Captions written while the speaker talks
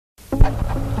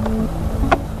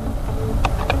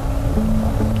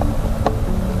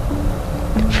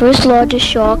The first largest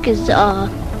shark is the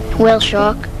whale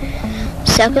shark.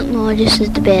 Second largest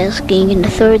is the basking, and the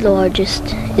third largest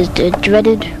is the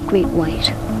dreaded great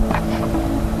white.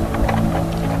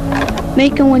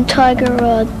 Mako and tiger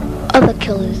are other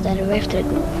killers that are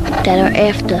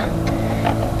after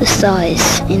the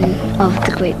size of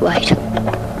the great white.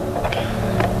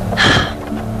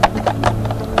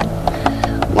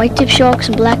 White-tip sharks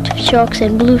and black-tip sharks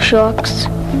and blue sharks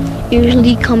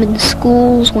usually come in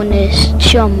schools when there's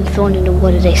chum thrown in the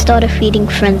water. They start a feeding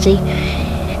frenzy,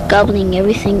 gobbling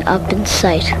everything up in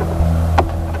sight.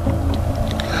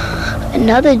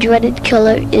 Another dreaded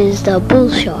killer is the bull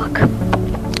shark.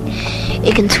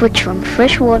 It can switch from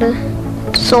fresh water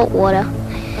to salt water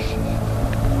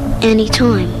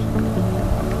anytime.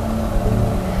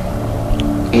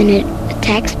 And it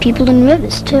attacks people in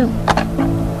rivers too.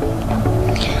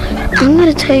 I'm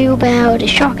going to tell you about a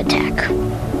shark attack.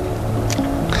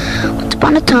 Once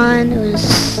upon a time, there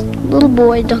was a little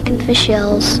boy dunking fish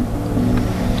shells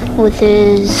with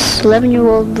his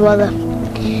 11-year-old brother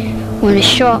when a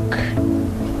shark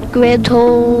grabbed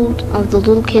hold of the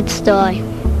little kid's thigh.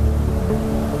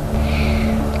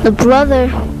 The brother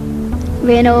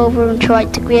ran over and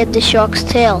tried to grab the shark's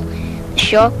tail. The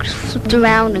shark flipped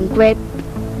around and grabbed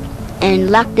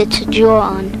and locked its jaw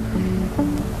on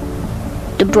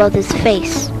the brother's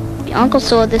face. The uncle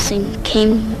saw this and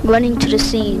came running to the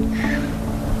scene.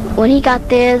 When he got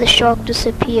there, the shark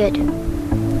disappeared.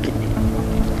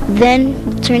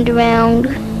 Then turned around,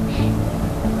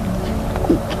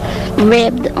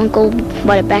 grabbed the uncle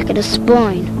by the back of the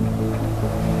spine,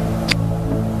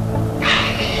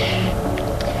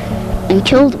 and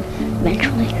killed him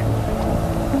eventually.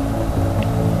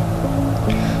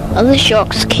 Other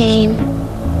sharks came.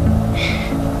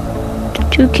 The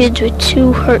two kids were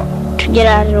too hurt to get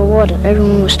out of the water.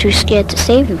 Everyone was too scared to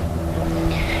save them.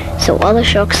 So other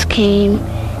sharks came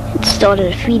and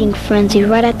started a feeding frenzy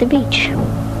right at the beach.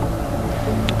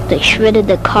 They shredded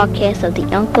the carcass of the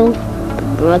uncle,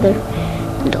 the brother,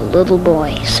 and the little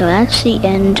boy. So that's the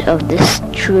end of this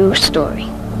true story.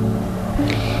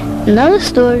 Another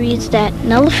story is that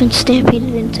an elephant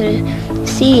stampeded into the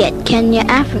sea at Kenya,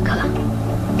 Africa,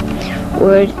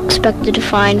 where it expected to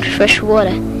find fresh water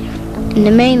in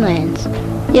the mainlands.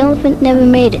 The elephant never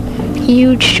made it.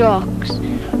 Huge sharks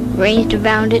ranged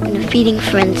around it in a feeding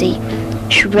frenzy,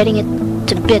 shredding it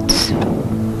to bits.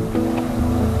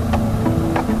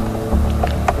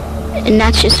 And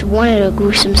that's just one of the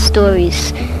gruesome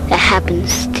stories that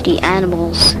happens to the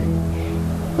animals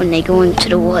when they go into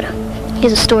the water.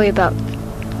 Here's a story about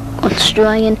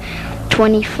Australian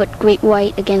 20-foot great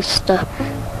white against a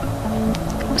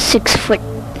 6-foot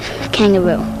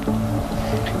kangaroo.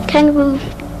 Kangaroo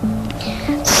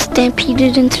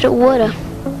stampeded into the water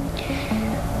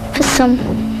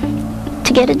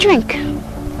to get a drink.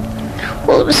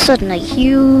 All of a sudden, a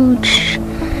huge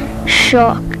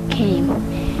shark came,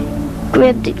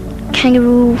 grabbed the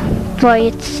kangaroo by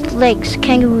its legs. The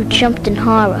kangaroo jumped in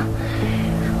horror,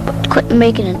 but couldn't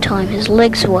make it in time. His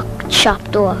legs were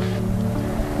chopped off.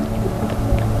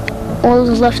 All that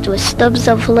was left was stubs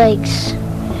of legs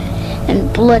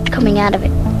and blood coming out of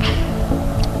it.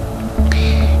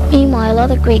 Meanwhile,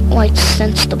 other great whites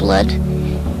sensed the blood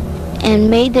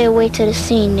and made their way to the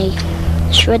scene. They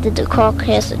shredded the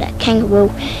carcass of that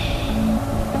kangaroo.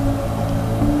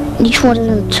 Each one of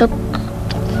them took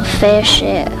a fair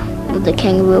share of the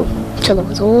kangaroo until it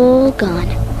was all gone.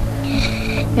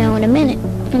 Now in a minute,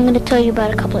 I'm going to tell you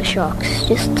about a couple of sharks.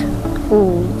 Just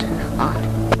hold on.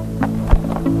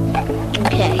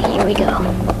 Okay, here we go.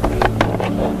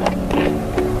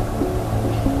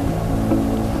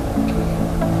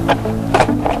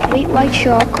 Great white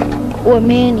shark, or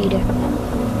man-eater,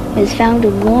 is found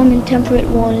in warm and temperate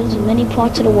waters in many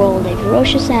parts of the world. A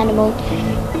ferocious animal,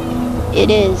 it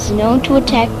is known to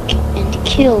attack and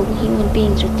kill human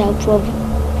beings without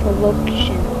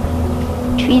provocation.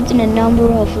 It feeds on a number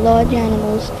of large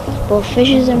animals, both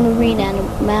fishes and marine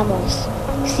mammals.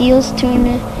 Seals,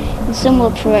 tuna, and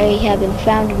similar prey have been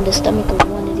found in the stomach of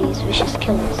one of these vicious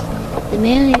killers. The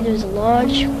man-eater is a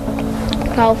large,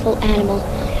 powerful animal,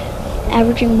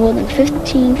 averaging more than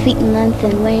 15 feet in length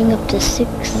and weighing up to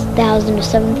 6,000 to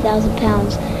 7,000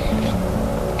 pounds.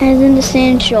 As in the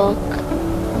sand shark,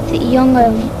 the young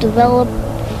have developed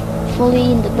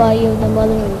fully in the body of the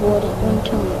mother in water at one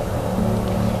time.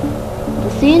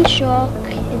 The sand shark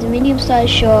is a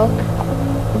medium-sized shark,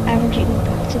 averaging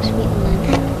about 6 feet in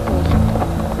length.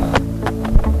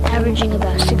 Averaging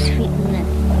about 6 feet in length.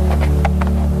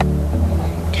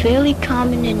 It's fairly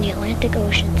common in the Atlantic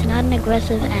Ocean. It's not an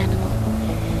aggressive animal.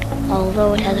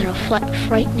 although it has a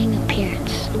frightening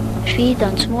appearance. It feeds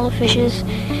on smaller fishes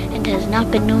and has not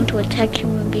been known to attack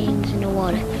human beings in the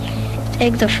water. Its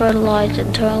eggs are fertilized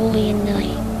entirely in the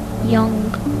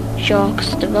young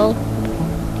sharks, develop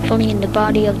fully in the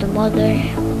body of the mother,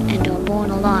 and are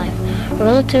born alive. A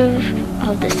relative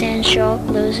of the sand shark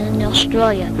lives in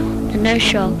Australia. The nurse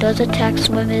shark does attack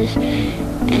swimmers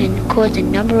and cause a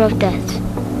number of deaths.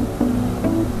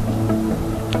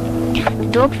 The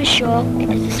dogfish shark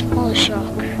is the smallest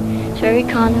shark. It's very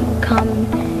common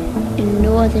in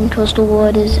northern coastal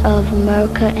waters of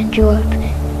America and Europe.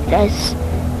 It has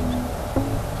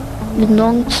been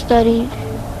long studied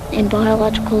in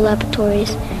biological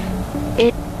laboratories.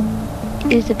 It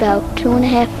is about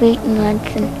 2.5 feet in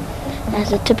length and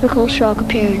has a typical shark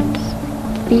appearance.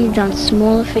 It feeds on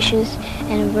smaller fishes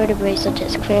and invertebrates such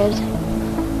as crabs,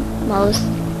 mollusks,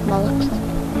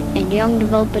 and young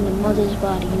develop in the mother's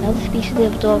body. Another species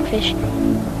of dogfish,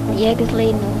 the egg is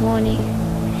laid in a horny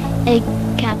egg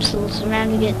capsule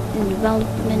surrounding it, and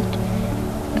development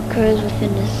occurs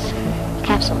within this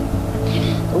capsule.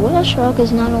 The whale shark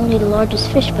is not only the largest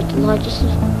fish, but the largest...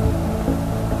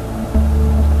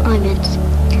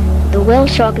 The whale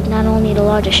shark is not only the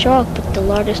largest shark, but the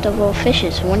largest of all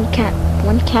fishes. One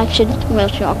captured whale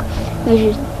shark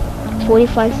measured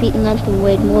 45 feet in length and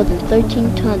weighed more than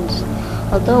 13 tons.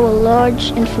 Although a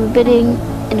large and forbidding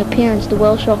in appearance, the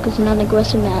whale shark is an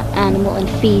aggressive animal and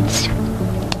feeds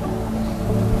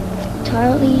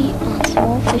entirely on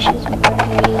small fishes and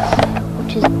vertebrates,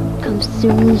 which is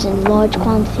consumed in large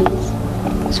quantities.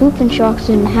 Swooping sharks,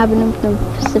 an inhabitant of the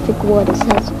Pacific waters,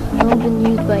 has long been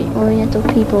used by Oriental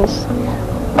peoples.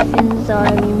 Fins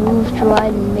are removed,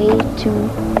 dried, and made to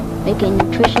make a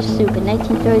nutritious soup. In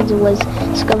 1930s, it was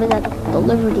discovered that the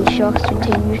liver of these sharks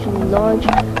contain usually large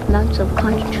amounts of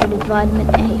concentrated vitamin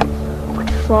A, but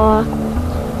far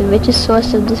the richest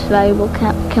source of this valuable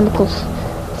chemical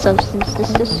substance.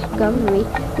 This discovery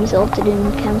resulted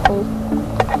in chemical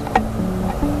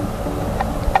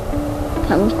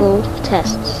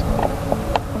tests.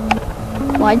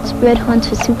 Widespread hunts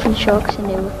for swooping sharks, and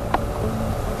they were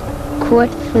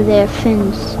caught for their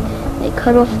fins. They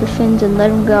cut off the fins and let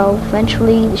them go.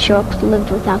 Eventually, the sharks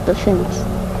lived without the fins.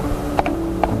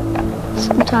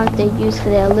 Sometimes they're used for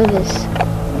their livers.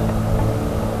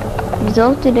 The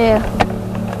result of their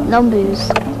numbers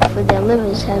for their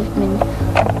livers have been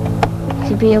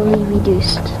severely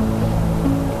reduced.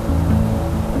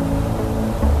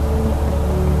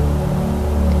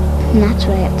 And that's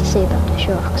what I have to say about the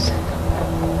sharks.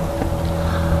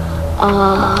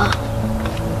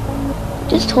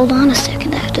 Just hold on a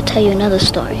second, I have to tell you another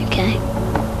story, okay?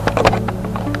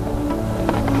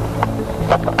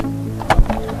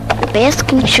 The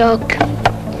basking shark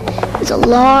is a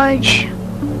large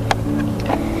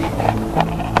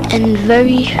and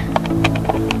very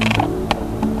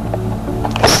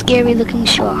scary looking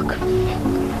shark.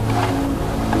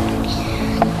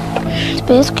 The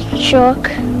basking shark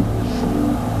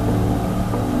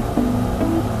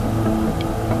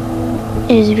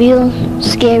is real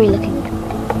scary looking,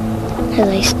 as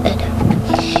I said.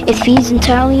 It feeds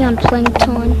entirely on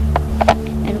plankton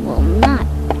and will not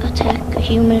attack a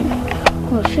human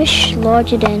or a fish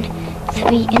larger than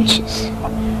 3 inches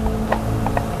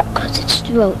because its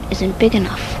throat isn't big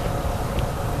enough.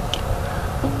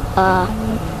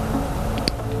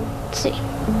 Let's see.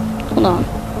 Hold on.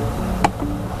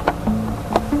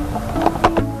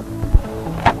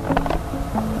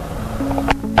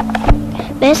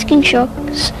 Basking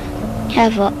sharks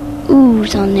have a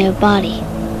ooze on their body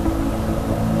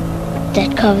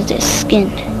that covers their skin,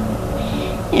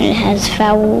 and it has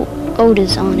foul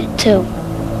odors on it too.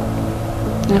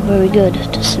 Not very good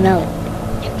to smell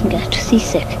it. You can get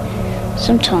seasick.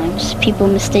 Sometimes people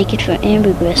mistake it for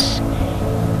ambergris,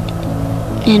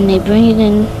 and they bring it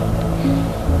in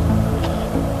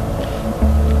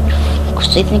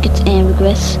because they think it's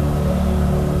ambergris,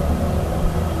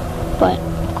 but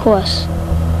of course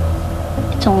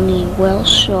it's only whale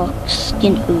shark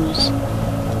skin ooze.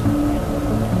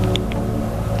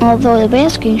 Although the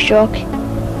basking shark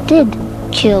did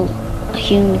kill a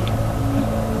human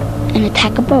and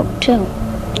attack a boat too.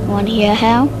 Want to hear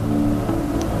how?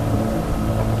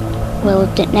 Well,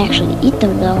 it didn't actually eat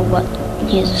them though, but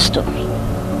here's the story.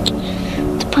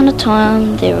 Once upon a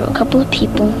time, there were a couple of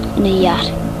people in a yacht,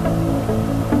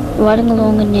 riding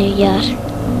along in their yacht,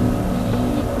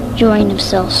 enjoying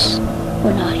themselves,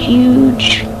 when a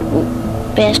huge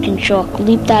basking shark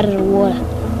leaped out of the water,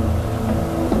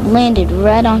 landed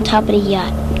right on top of the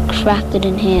yacht, and cracked it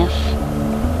in half.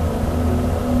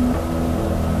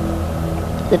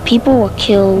 The people were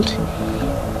killed,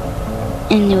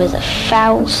 and there was a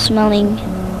foul-smelling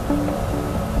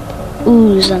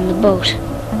ooze on the boat.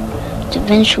 It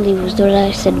eventually was what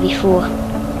I said before,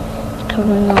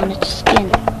 covering on its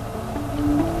skin.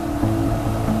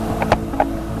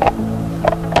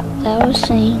 As I was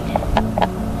saying,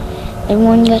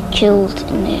 everyone got killed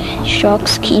and the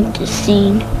sharks came to the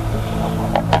scene.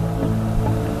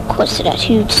 Of course, that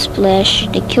huge splash,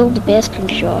 they killed the basking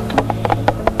shark.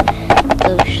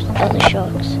 Those other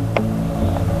sharks.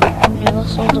 And they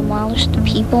also demolished the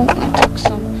people and took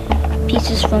some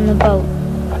pieces from the boat.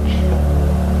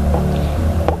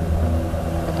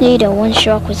 Later, one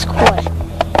shark was caught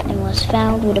and was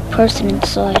found with a person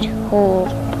inside whole.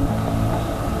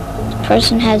 The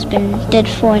person has been dead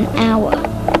for an hour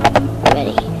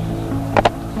already.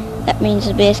 That means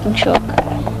the basking shark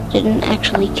didn't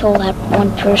actually kill that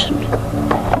one person,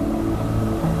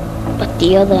 but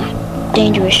the other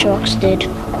dangerous sharks did.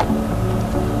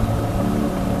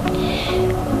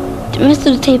 The rest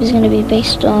of the tape is going to be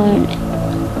based on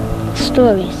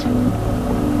stories.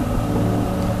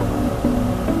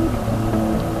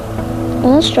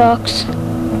 All sharks,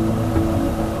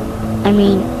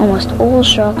 almost all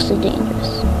sharks are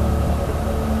dangerous,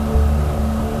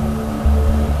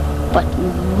 but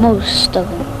most of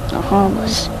them are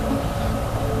harmless.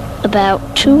 About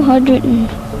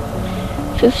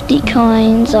 250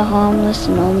 kinds are harmless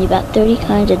and only about 30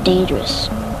 kinds are dangerous.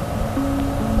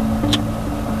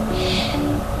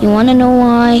 You want to know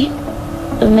why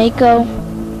the Mako?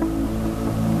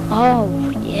 Oh,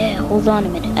 yeah, hold on a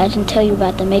minute. I didn't tell you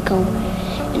about the Mako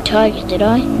and Tiger, did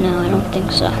I? No, I don't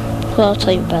think so. Well, I'll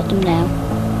tell you about them now.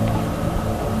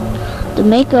 The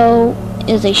Mako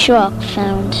is a shark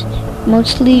found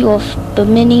mostly off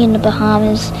Bimini in the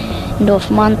Bahamas and off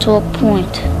Montauk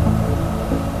Point.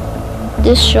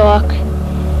 This shark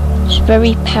is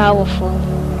very powerful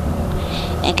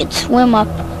and can swim up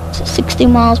to 60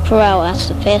 miles per hour. That's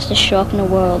the fastest shark in the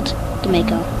world, the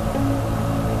Mako.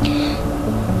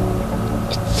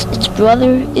 Its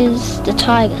brother is the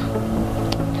tiger.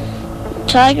 The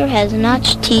tiger has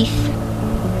notched teeth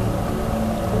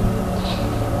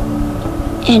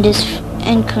and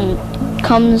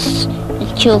comes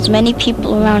and kills many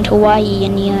people around Hawaii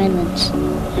and the islands.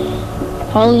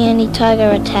 Hardly any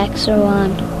tiger attacks are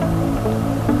on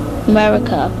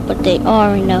America, but they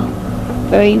are in the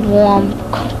very warm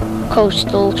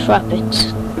coastal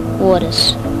tropics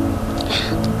waters.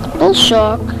 The bull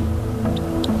shark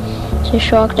is a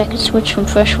shark that can switch from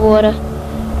fresh water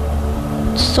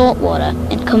to salt water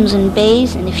and comes in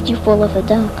bays and if you full of a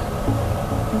dock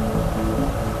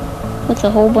with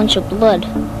a whole bunch of blood.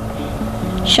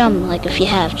 Chum, like if you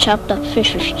have chopped up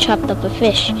fish, if you chopped up a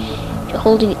fish, you're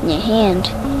holding it in your hand,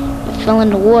 it fell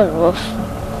in the water off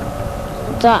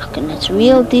the dock and it's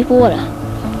real deep water.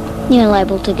 You're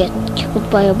liable to get killed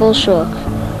by a bull shark,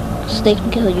 so they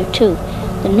can kill you too.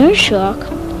 The nurse shark,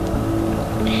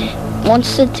 once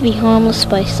said to be harmless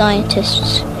by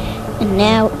scientists, and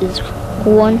now is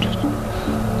one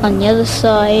on the other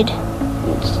side.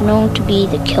 It's known to be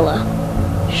the killer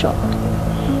shark.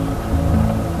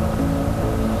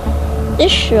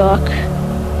 This shark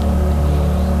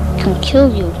can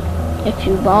kill you if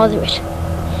you bother it.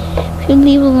 If you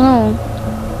leave it alone,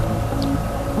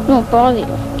 it won't bother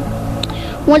you.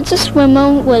 Once a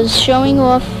swimmer was showing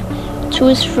off to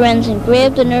his friends and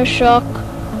grabbed the nurse shark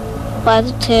by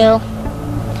the tail.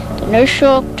 The nurse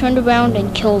shark turned around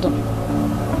and killed him.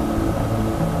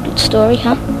 Good story,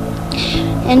 huh?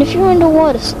 And if you're in the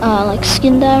water, like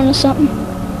skin diving or something,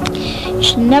 you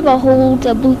should never hold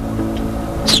a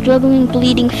struggling,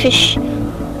 bleeding fish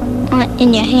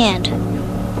in your hand.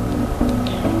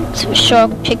 So a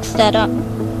shark picks that up,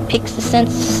 picks the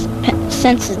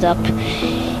senses up.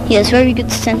 He has very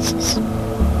good senses.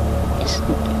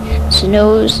 His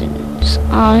nose and his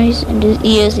eyes and his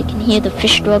ears, he can hear the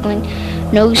fish struggling.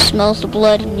 Nose smells the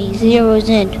blood and he zeroes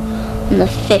in on the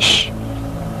fish.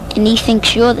 And he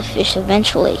thinks you're the fish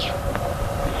eventually.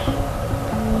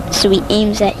 So he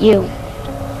aims at you.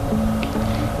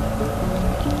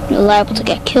 You're liable to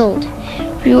get killed.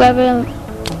 If you ever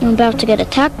are about to get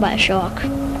attacked by a shark,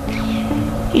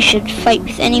 you should fight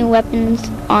with any weapons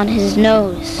on his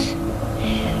nose.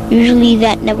 Usually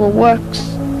that never works,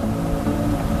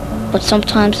 but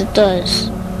sometimes it does.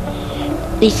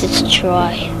 At least it's a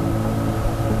try.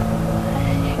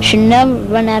 You should never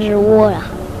run out of the water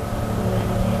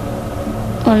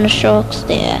when the shark's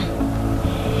there,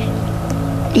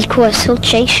 because he'll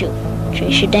chase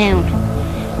you down.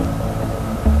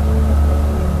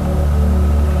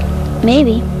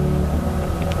 Maybe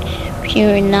if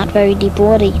you're in not very deep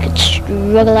water, you could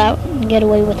struggle out and get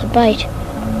away with a bite.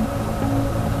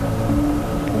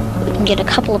 You can get a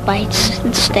couple of bites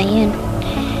and stay in,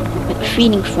 like a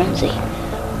feeding frenzy.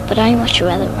 but I'd much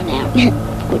rather run out,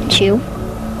 wouldn't you?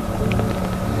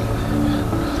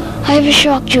 I have a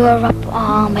shark jaw up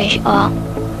on my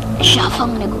shelf.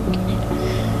 I'm gonna go get it.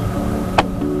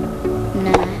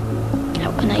 Nah,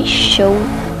 how can I show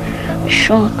a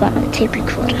shark on a tape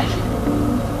recorder?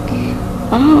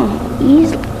 Oh,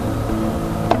 easily.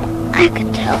 I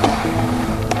can tell.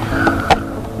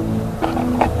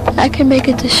 I can make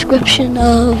a description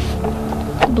of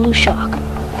a blue shark.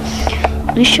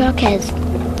 Blue shark has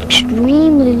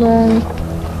extremely long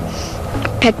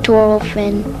pectoral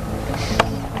fin,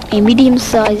 a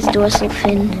medium-sized dorsal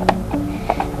fin,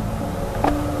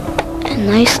 a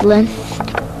nice length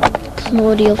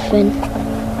caudal fin,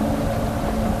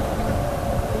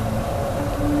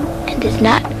 and is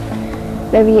not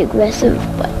very aggressive,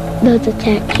 but does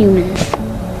attack humans.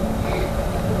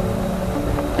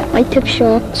 White tip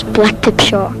sharks, black tip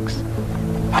sharks,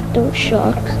 those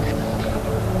sharks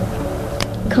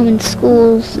come in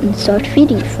schools and start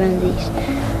feeding frenzies.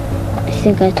 I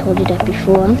think I told you that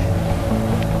before.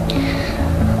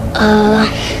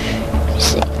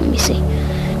 Let me see.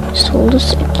 Just hold a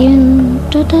second.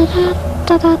 Da da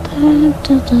da da da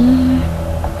da da.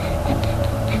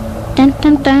 Dun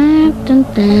dun dun dun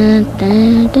dun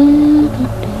dun dun.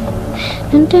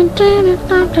 Dun dun dun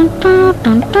dun dun dun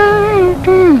dun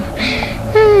dun.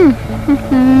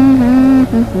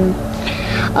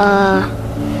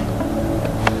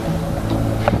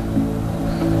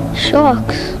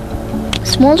 Sharks.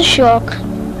 Small shark.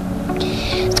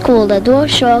 It's called a dwarf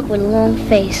shark with a long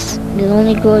face. It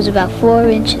only grows about 4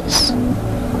 inches.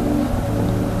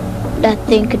 That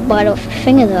thing could bite off a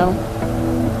finger though.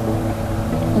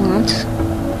 Once.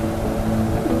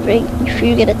 If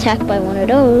you get attacked by one of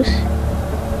those,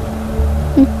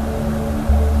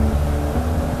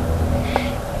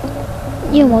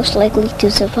 you're most likely to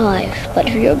survive. But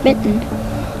if you're bitten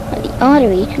on the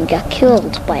artery, you can get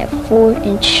killed by a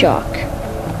 4-inch shark.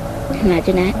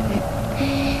 Imagine that.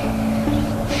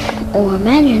 Or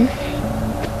imagine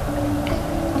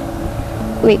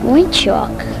great white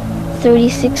shark,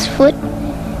 36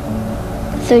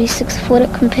 footer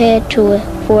compared to a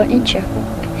 4-incher.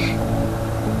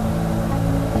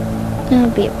 That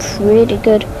would be a pretty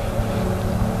good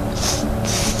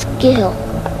skill.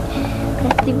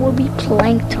 That thing would be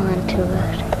plankton to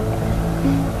it.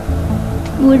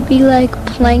 It would be like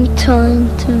plankton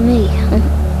to me.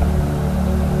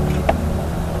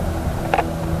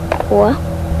 Or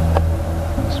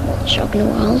smallest shark in the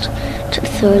world to the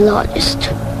 3rd largest.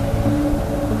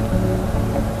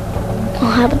 Or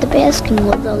how about the bear skin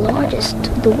was the largest,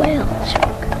 the whale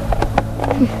shark?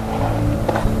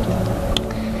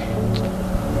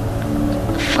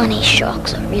 Funny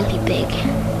sharks are really big,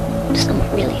 some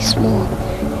are really small.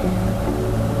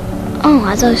 Oh,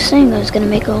 as I was saying, I was gonna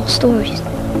make a whole story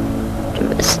the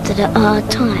rest of the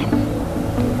time.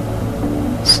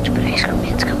 Stupid ice cream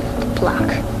man's coming up the block.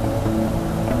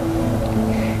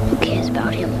 Who cares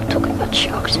about him? We're talking about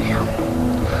sharks now.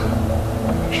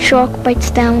 Shark bites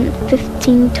down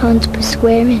 15 tons per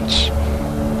square inch.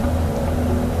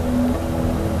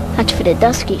 That's for the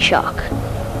dusky shark.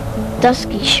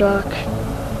 Dusky shark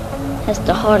has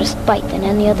the hardest bite than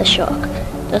any other shark.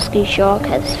 Dusky shark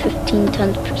has 15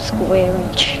 tons per square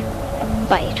inch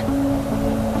bite.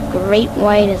 Great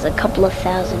white is a couple of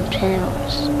 1,000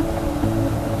 pounds.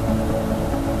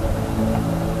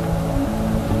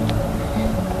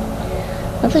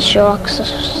 Other sharks are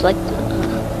just like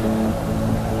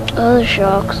other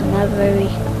sharks and have very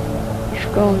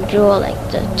strong jaw, like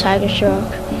the tiger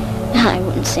shark. I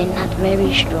wouldn't say not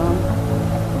very strong.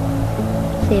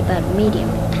 I'd say about medium.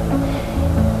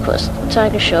 Of course, the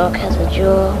tiger shark has a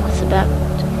jaw with about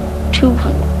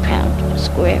 200 pounds per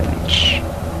square inch.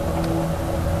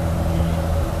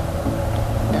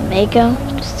 The mako,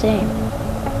 the same.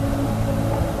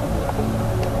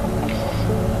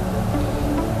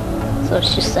 So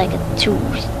it's just like a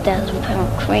 2,000 pound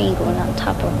crane going on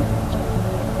top of a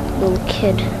little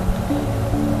kid.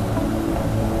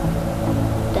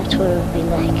 That's what it would be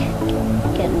like,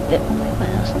 getting bit by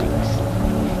those things.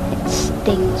 It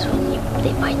stings when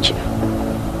they bite you.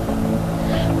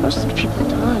 Most of the people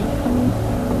die.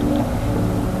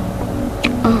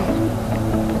 Oh.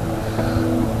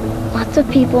 Lots of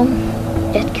people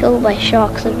get killed by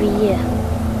sharks every year.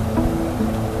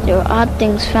 There are odd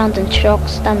things found in shark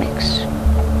stomachs.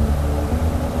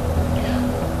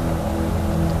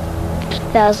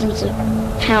 Thousands of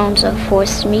pounds of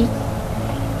horse meat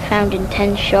found in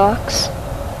 10 sharks.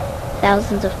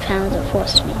 Thousands of pounds of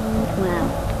horse meat. Wow.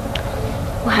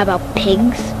 Well, how about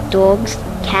pigs, dogs,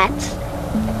 cats,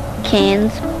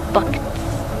 cans, buckets,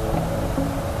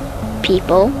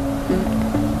 people,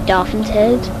 dolphins'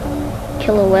 heads,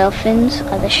 killer whale fins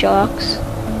are the sharks,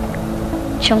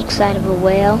 chunk side of a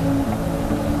whale,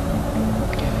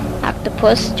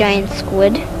 octopus, giant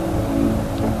squid,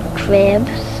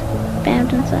 crabs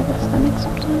found inside the stomach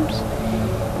sometimes,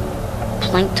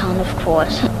 plankton of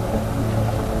course.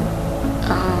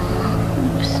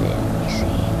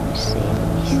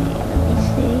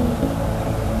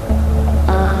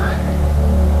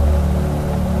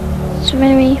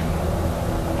 Serenity.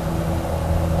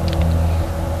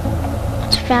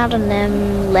 It's found in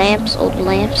them lamps, old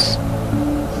lamps,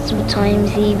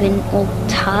 sometimes even old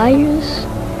tires.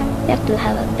 You have to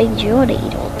have a big jaw to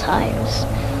eat old tires.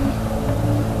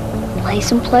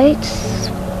 License plates,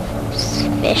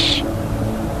 fish,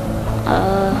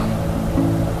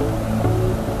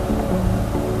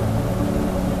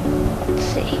 let's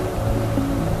see.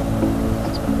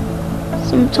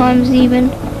 Sometimes even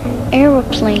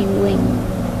aeroplane wing,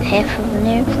 half of an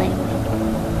airplane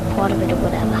wing, part of it or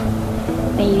whatever.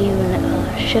 Maybe even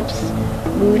a ship's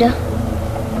rudder,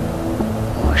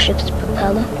 or a ship's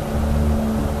propeller,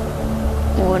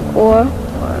 or an oar,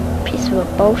 or a piece of a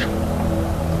boat.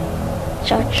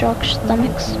 Shark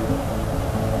stomachs.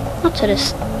 Lots of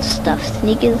this stuff,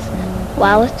 sneakers,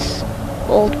 wallets,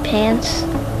 old pants.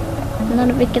 None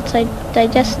of it gets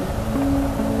digested.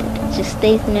 It just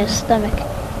stays in their stomach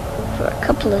for a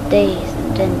couple of days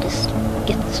and then just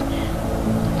gets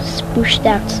spooshed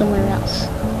out somewhere else.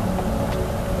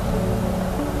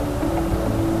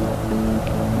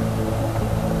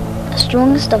 The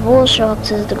strongest of all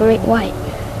sharks is the great white.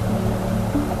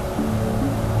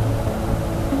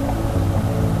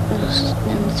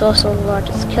 And it's also the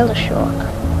largest killer shark.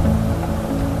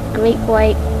 Great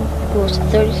white goes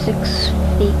 36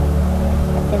 feet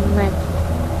in length.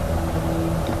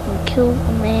 It can kill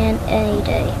a man any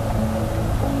day.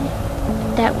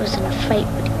 That was in a fight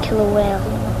with a killer whale.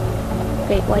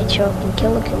 Great white shark can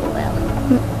kill a killer whale.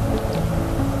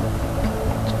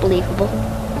 It's believable.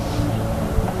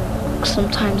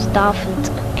 Sometimes dolphins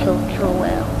can kill a killer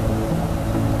whale.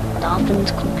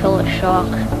 Dolphins can kill a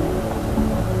shark.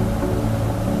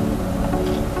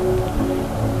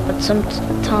 But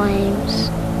sometimes,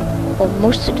 or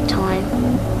most of the time,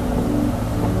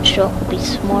 the shark will be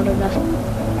smart enough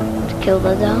to kill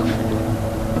the dolphin.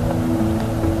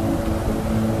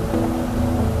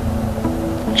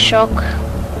 The shark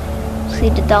see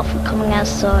the dolphin coming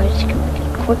outside, he can make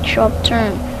a quick sharp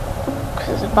turn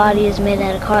because the body is made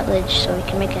out of cartilage, so he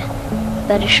can make a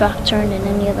better sharp turn than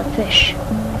any other fish.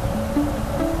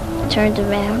 He turns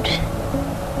around,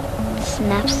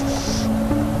 snaps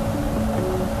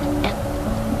at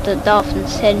the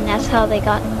dolphin's head, and that's how they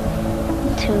got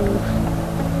to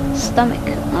the stomach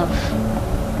of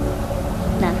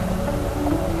them.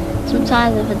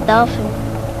 Sometimes if a dolphin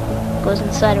goes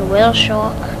inside a whale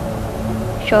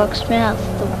shark's mouth,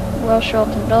 the whale shark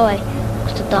can die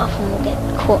because the dolphin will get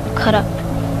cut up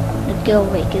in the gill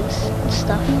rakers and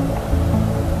stuff.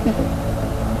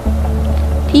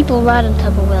 People ride on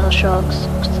top of whale sharks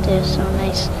because they're so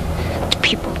nice to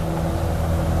people.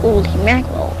 Holy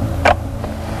mackerel.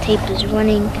 Tape is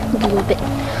running a little bit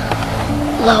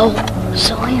low,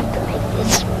 so I have to make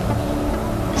this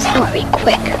story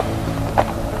quick.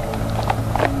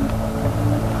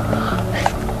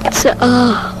 So,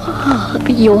 let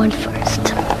me yawn first.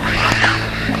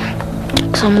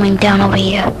 So I'm laying down over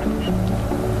here.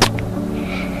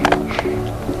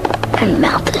 My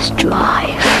mouth is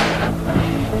dry.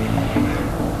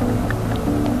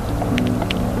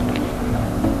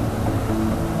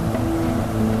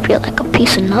 I feel like a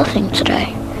piece of nothing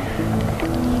today.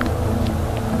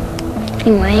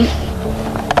 Anyway,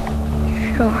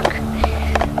 shark.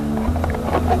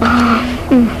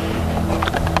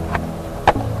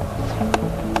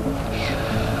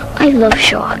 I love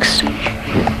sharks.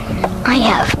 I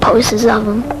have poses of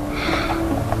them.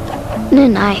 They're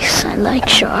nice. I like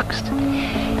sharks.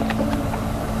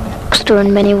 They're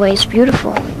in many ways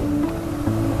beautiful.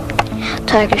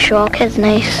 Tiger shark has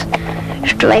nice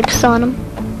stripes on him.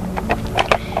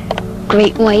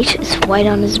 Great white is white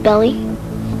on his belly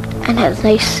and has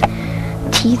nice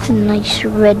teeth and nice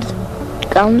red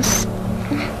gums.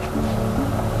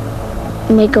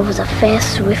 Mako is a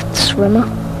fast, swift swimmer.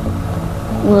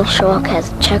 Whale shark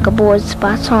has checkerboard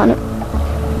spots on it.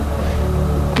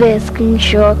 Basking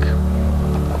shark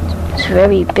is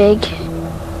very big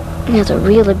and has a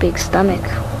really big stomach.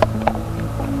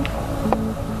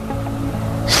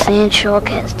 Sand shark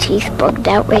has teeth bugged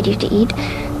out, ready to eat.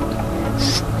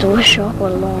 Store shark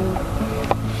with a long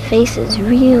face is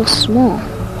real small.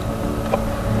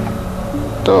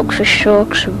 Dogfish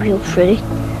sharks are real pretty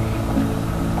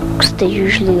because they're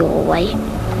usually all white.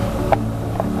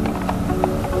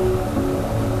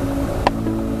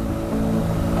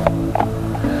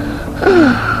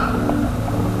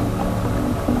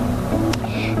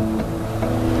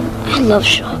 love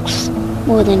sharks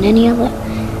more than any other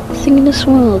thing in this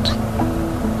world.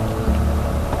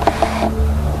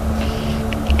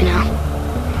 You know.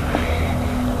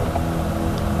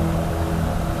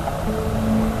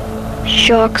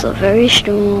 Sharks are very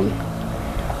strong,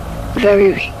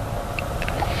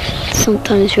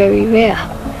 sometimes very rare.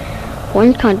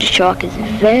 One kind of shark is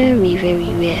very,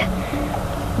 very rare.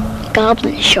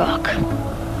 Goblin shark,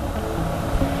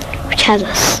 which has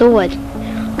a sword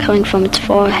coming from its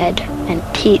forehead and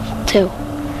teeth too.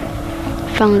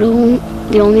 Found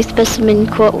the only specimen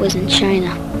caught was in China.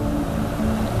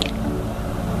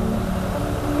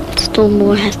 Still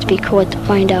more has to be caught to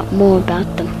find out more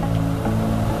about them.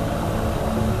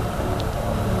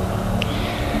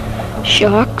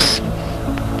 Sharks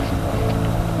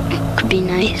could be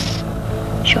nice.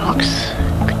 Sharks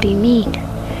could be mean.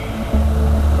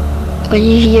 When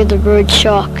you hear the word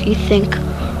shark, you think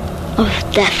of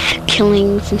death,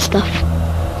 killings, and stuff.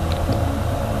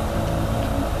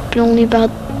 But only about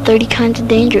 30 kinds are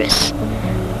dangerous.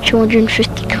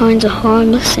 250 kinds are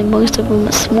harmless, and most of them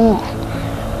are small.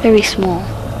 Very small.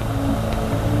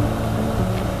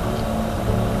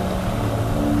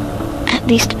 At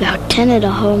least about 10 of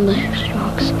the harmless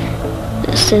sharks that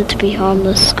are said to be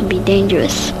harmless could be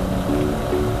dangerous.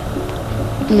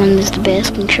 One is the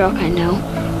basking shark I know.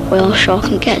 Whale shark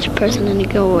can catch a person and they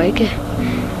go away.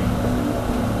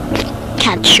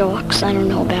 Cat sharks I don't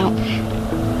know about.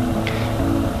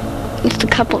 At least a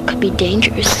couple could be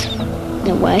dangerous in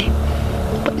a way,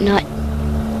 but not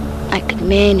like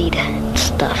man-eater and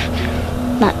stuff.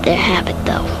 Not their habit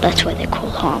though. That's why they're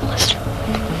called harmless.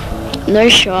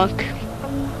 Nurse shark,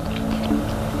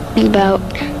 about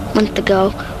a month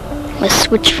ago, was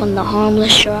switched from the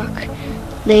harmless shark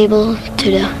label to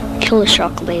the killer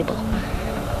shark label.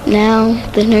 Now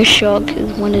the nurse shark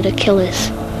is one of the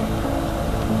killers.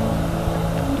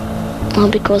 All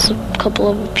because a couple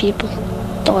of people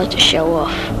thought to show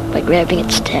off by grabbing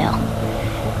its tail.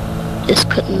 Just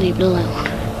couldn't leave it alone.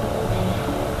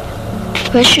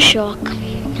 Pressure shark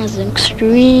has an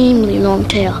extremely long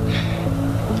tail.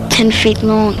 10 feet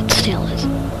long its tail is.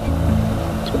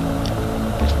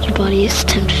 Its body is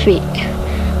 10 feet.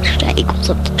 So that equals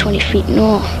up to 20 feet in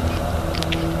all.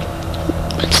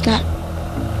 But it's not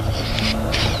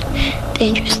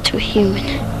dangerous to a human.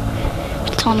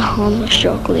 It's on a harmless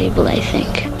shark label, I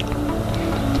think.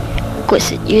 Of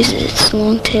course, it uses its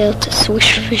long tail to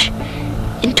swish fish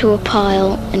into a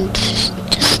pile and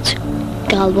just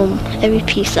gobble them, every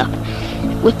piece up.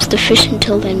 Whips the fish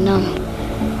until they're numb,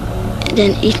 and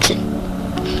then eats it.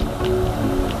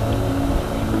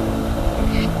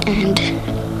 And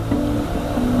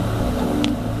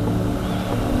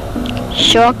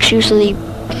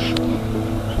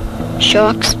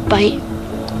sharks bite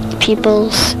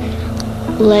people's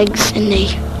legs, and they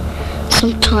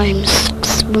sometimes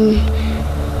swim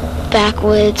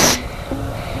backwards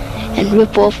and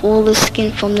rip off all the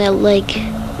skin from their leg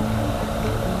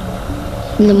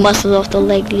and the muscles off the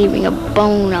leg, leaving a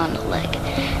bone on the leg.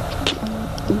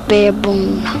 Bare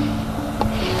bone.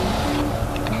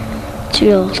 It's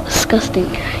real disgusting.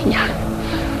 Yeah.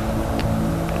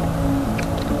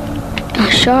 A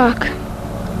shark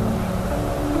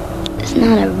is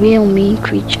not a real mean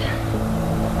creature.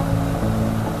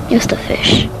 Just a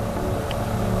fish.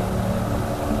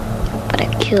 But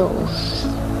it kills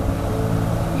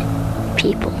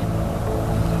people.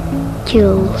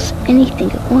 Kills anything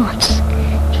it wants.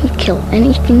 It can kill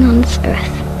anything on this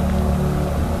earth.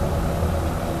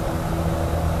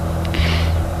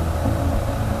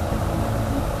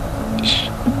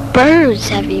 Birds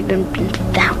have even been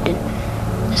found in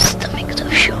the stomachs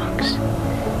of sharks.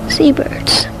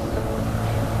 Seabirds.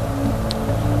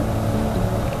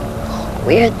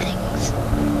 Weird things.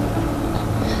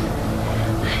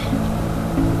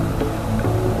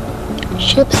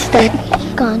 Ships that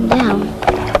have gone down.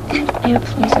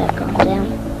 Airplanes that have gone down.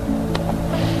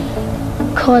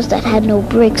 Cars that had no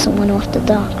brakes and went off the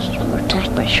docks were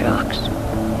attacked by sharks.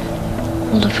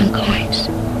 All different kinds.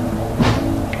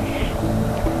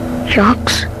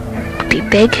 Sharks could be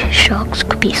big, sharks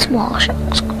could be small,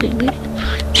 sharks could be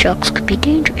medium, sharks could be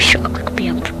dangerous, sharks could be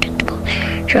unpredictable,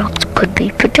 sharks could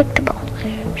be predictable.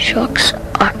 Sharks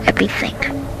are everything.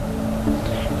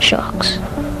 Sharks.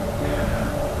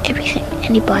 Everything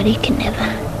anybody can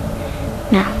ever.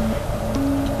 Now,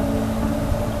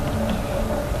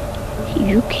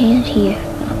 you can't hear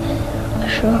a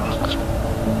shark.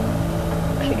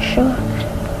 A shark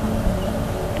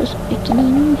doesn't make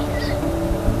any noise.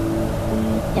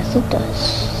 Yes, it does.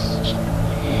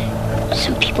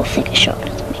 Some people think a shark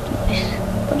doesn't make noise,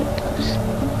 but it does.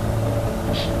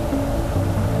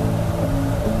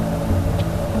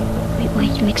 Wait,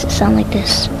 Wait, makes it sound like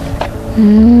this.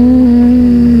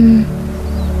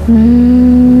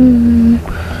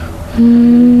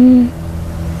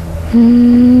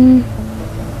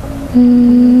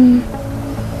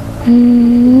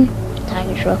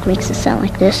 Tiger shark makes it sound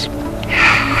like this.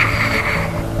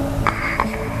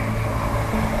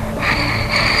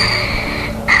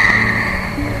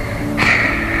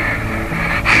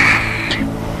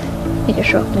 Tiger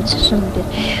shark makes it sound like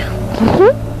this.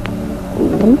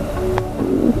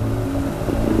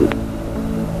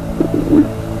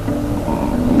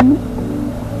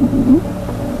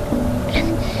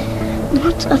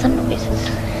 What's other noises?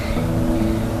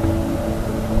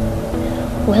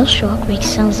 Whale shark makes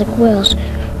sounds like whales.